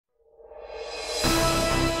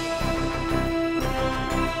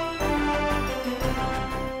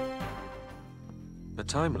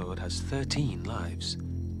Time Lord has 13 lives,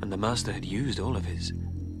 and the Master had used all of his.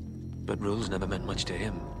 But rules never meant much to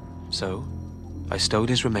him, so I stowed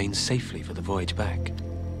his remains safely for the voyage back,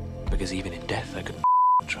 because even in death I couldn't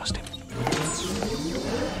trust him.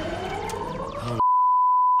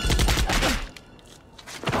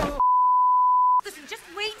 Listen, just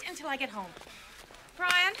wait until I get home.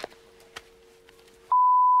 Brian?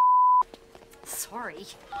 Sorry.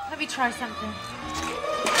 Let me try something.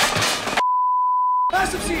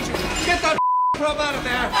 Massive seizure! Get that probe out of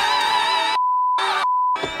there!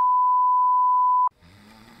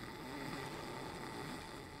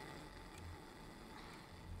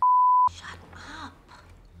 Shut up.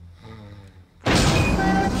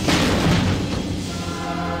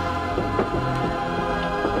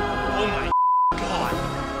 Oh my God!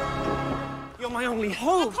 You're my only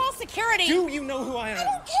hope! I'll call security! Do you know who I am? I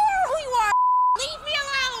don't care who you are! Leave me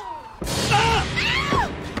alone! Ah! Ow!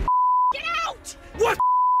 Get out! What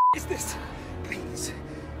is this? Please.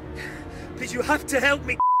 Please, you have to help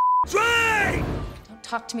me. Try! Don't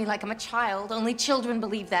talk to me like I'm a child. Only children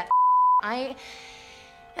believe that. I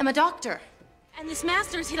am a doctor. And this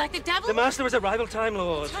master, is he like the devil? The Master is a rival Time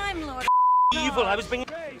Lord. Time Lord. Evil, I was being...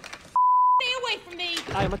 Stay away from me!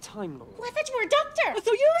 I am a Time Lord. Well, I thought you were a doctor! I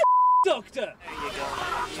thought you were a doctor! There you go.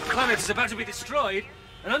 The planet is about to be destroyed,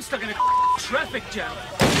 and I'm stuck in a traffic jam.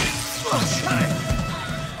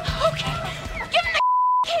 Okay, give him the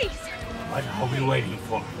keys! What are we waiting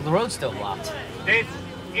for? The road's still blocked. This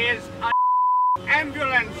is an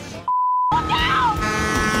ambulance! Look out!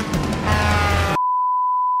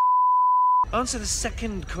 Answer the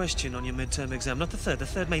second question on your midterm exam, not the third. The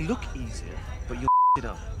third may look easier, but you'll it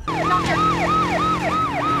up.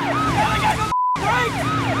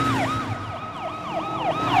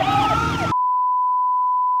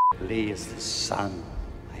 Lee is the son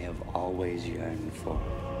I have always yearned for.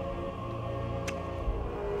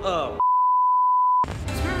 Oh.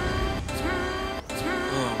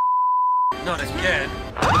 Oh. Not again.